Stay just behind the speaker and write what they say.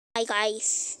Hi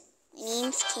guys, my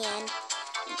name's Kean.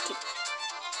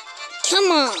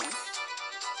 Come on!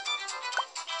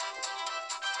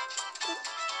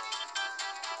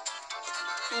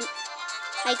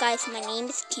 Hi guys, my name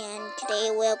is Kean.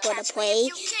 Today we're gonna play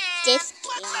this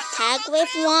game, Tag with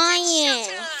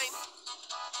Ryan.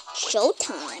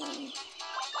 Showtime.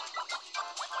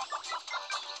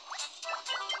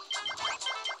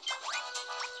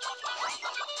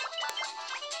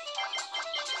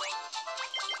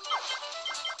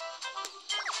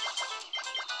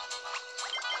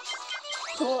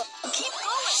 Keep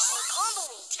going, or Combo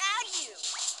will tag you.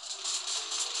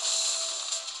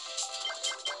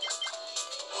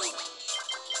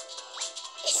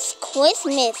 It's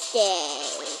Christmas Day.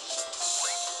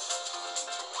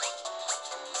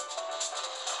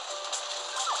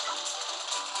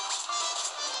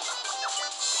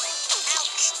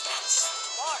 Ouch, that's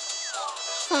smart.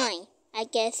 Fine, I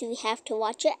guess we have to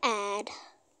watch an ad.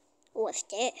 What's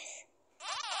this?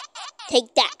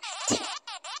 Take that.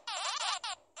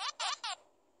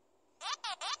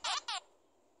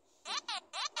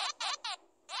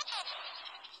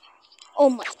 Oh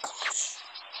my gosh.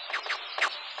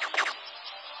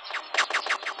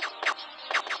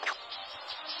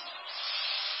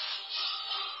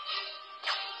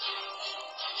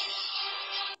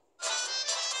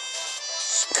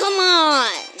 Come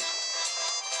on.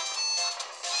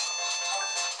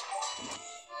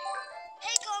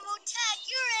 Hey, Combo, tag,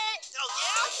 you're it. Oh,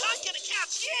 yeah? I'm gonna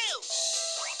catch you.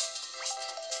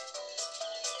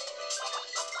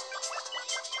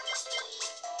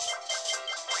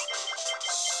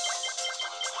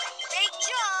 Great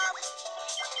job.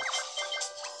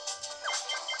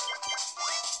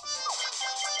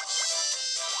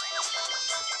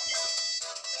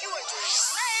 You are doing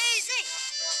amazing.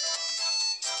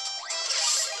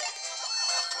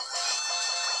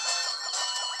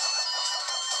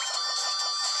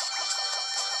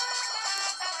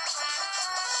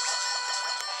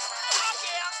 Oh,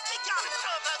 yeah, we got it,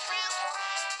 Combo Crew.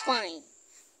 Fine.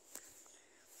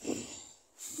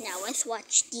 Now let's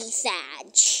watch these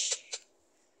ads.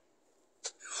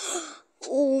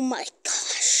 Oh my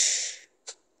gosh.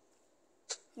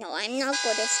 No, I'm not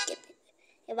going to skip it.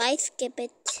 If I skip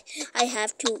it,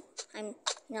 I'm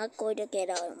not going to get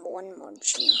one more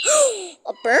chance.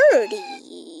 A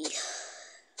birdie.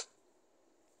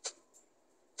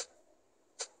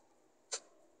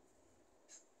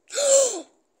 Ooh.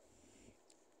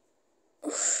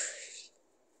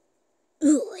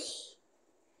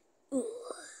 Ooh.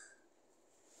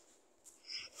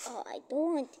 Oh, I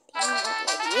don't want to be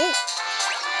like this.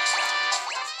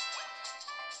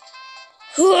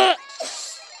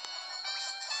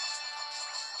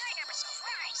 I never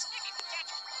surprised. Maybe we get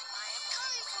you. I am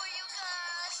coming for you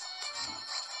guys.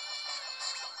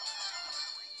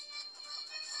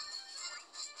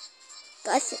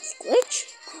 Gus is glitch.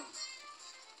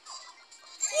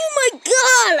 Oh my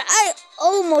god! I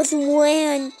almost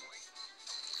win.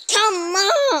 Come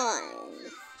on!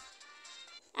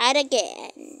 Add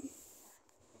again.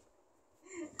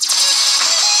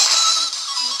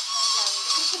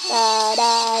 Da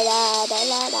da da da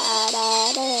da da da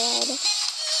da.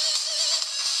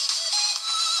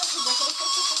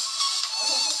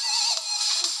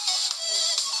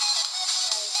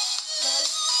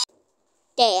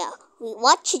 There, we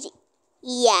watched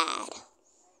the ad.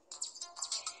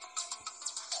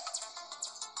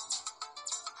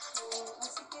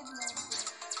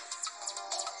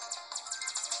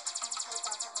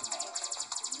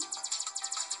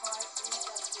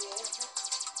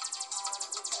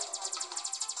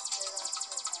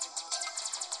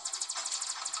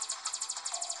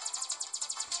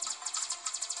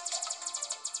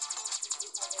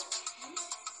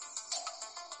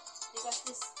 Because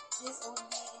this only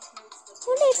includes the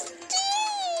What is this?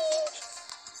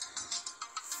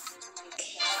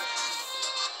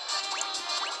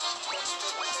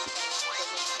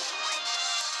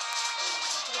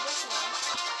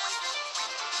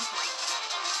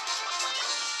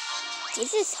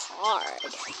 This is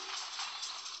hard.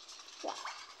 Wow.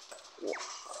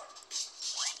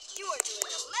 You are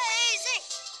doing amazing.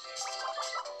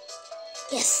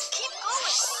 Yes. Keep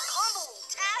going, or Combo will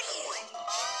tag you.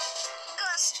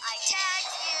 Gus, I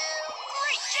tagged you.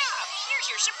 Great job. Here's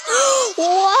your surprise.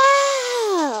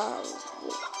 Wow.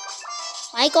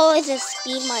 My goal is to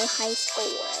speed my high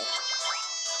score.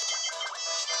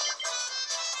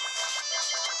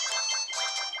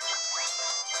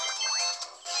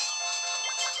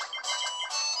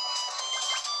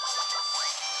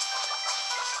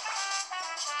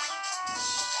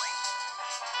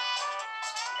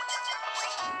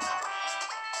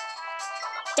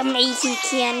 The amazing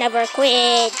Kean never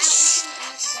quits.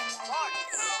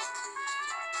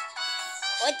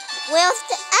 What? Where's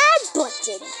the add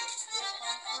button?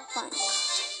 Fine.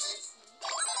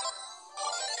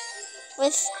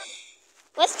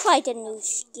 Let's try the new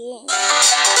skin.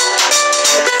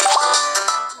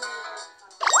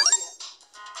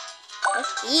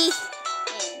 Let's see.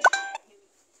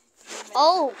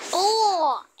 Oh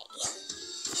boy!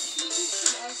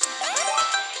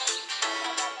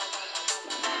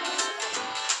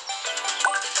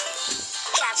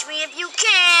 Catch me if you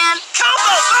can.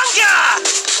 Combo Bunga!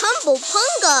 Humble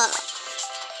Punga!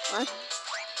 What?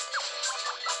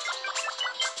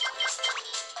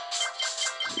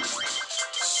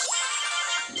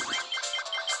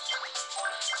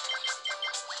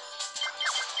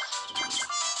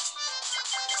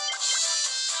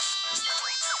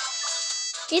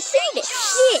 This thing is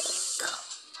sick.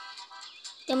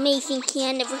 The amazing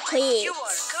Kean never quits. You are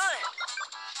good.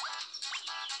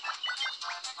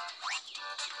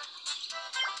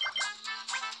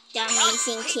 The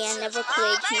amazing Kean never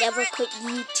quits. Never quit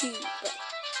YouTube.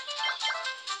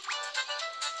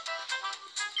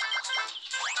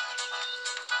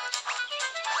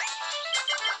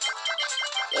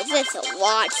 This is a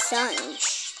lot, son.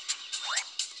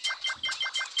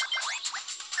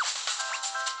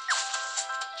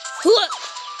 Ooh.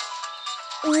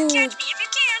 Catch me if you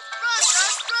can. Run,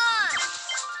 Gus, run.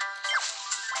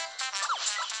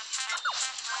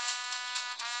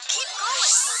 Keep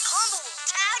going. The combo will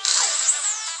tag you.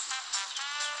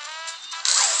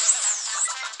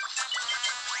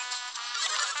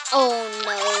 Oh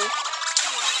no.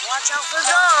 Watch out for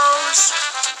those.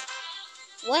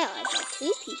 Well, I got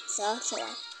 2 pizzas, so I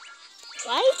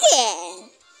tried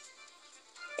it.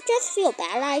 I just feel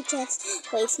bad. I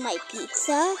just waste my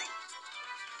pizza.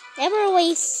 Never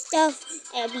waste stuff,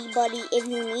 everybody. If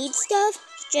you need stuff,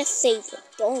 just save it.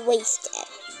 Don't waste it.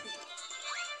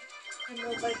 And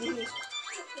nobody checks.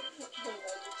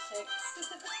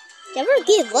 Never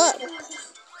give up.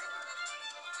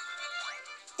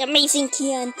 The amazing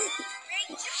Kean. Thank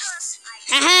you, Gus.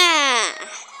 Haha!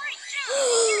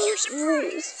 Great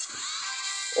job.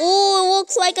 Oh, it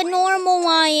looks like a normal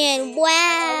lion.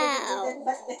 Wow.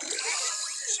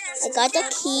 I got the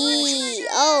key.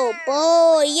 Oh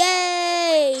boy,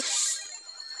 yay!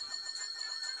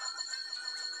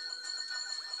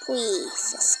 Please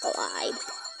subscribe.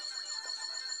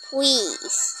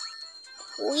 Please.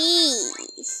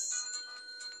 Please.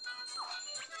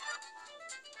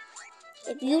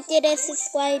 If you didn't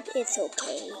subscribe, it's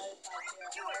okay. You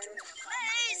are doing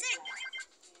amazing.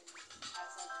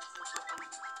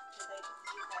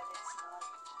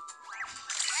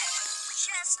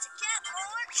 Just to get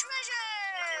more treasure.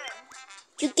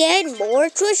 To get more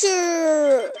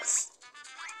treasures.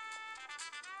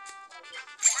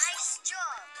 Nice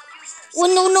job. Use those. Oh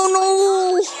no no no!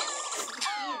 Oh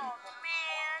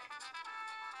man.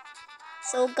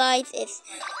 So guys, it's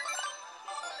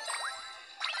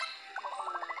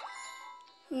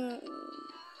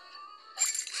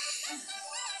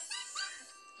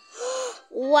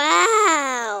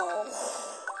wow.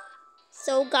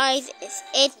 So guys, it's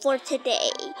it for today.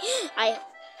 I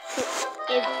if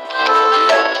you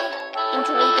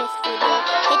enjoyed this video,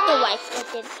 hit the like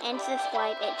button and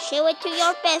subscribe and share it to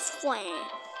your best friend.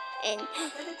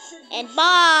 And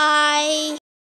bye.